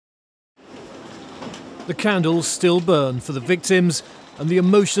The candles still burn for the victims and the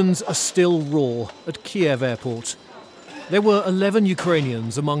emotions are still raw at Kiev airport. There were 11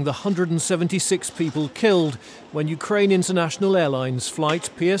 Ukrainians among the 176 people killed when Ukraine International Airlines flight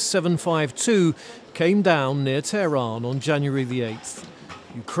PS752 came down near Tehran on January the 8th.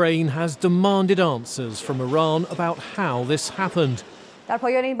 Ukraine has demanded answers from Iran about how this happened.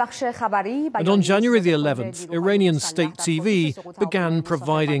 And on January the 11th, Iranian state TV began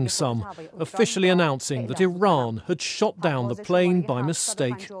providing some, officially announcing that Iran had shot down the plane by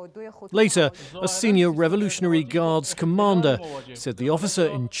mistake. Later, a senior Revolutionary Guards commander said the officer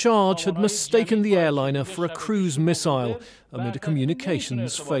in charge had mistaken the airliner for a cruise missile amid a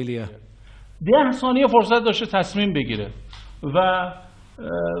communications failure. 10 ثانیه فرصت داشته تصمیم بگیره و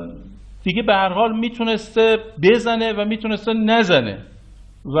دیگه به هر حال میتونسته بزنه و میتونسته نزنه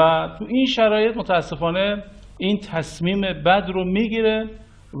و تو این شرایط متاسفانه این تصمیم بد رو میگیره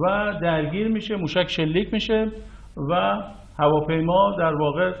و درگیر میشه، موشک شلیک میشه و هواپیما در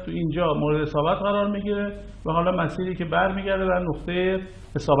واقع تو اینجا مورد اصابت قرار میگیره و حالا مسیری که برمیگرده در نقطه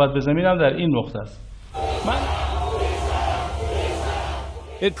اصابت به زمین هم در این نقطه است.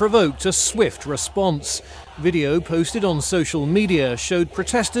 It provoked a swift response. Video posted on social media showed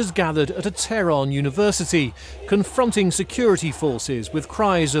protesters gathered at a Tehran university, confronting security forces with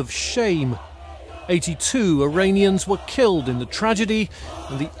cries of shame. 82 Iranians were killed in the tragedy,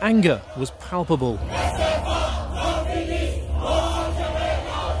 and the anger was palpable.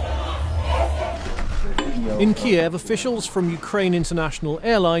 In Kiev, officials from Ukraine International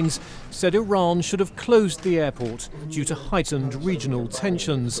Airlines said Iran should have closed the airport due to heightened regional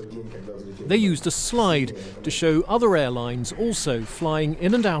tensions. They used a slide to show other airlines also flying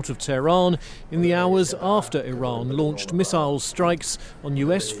in and out of Tehran in the hours after Iran launched missile strikes on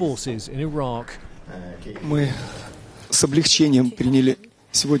US forces in Iraq. Мы с облегчением приняли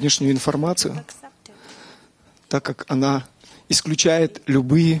сегодняшнюю информацию, так как она исключает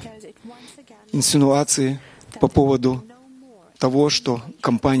любые инсинуации по поводу того, что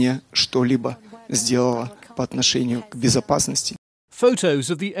компания что-либо сделала по отношению к безопасности. Photos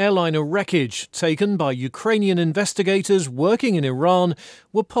of the airliner wreckage taken by Ukrainian investigators working in Iran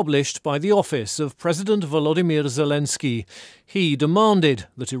were published by the office of President Volodymyr Zelensky. He demanded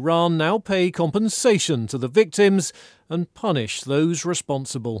that Iran now pay compensation to the victims and punish those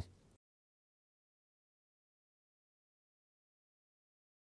responsible.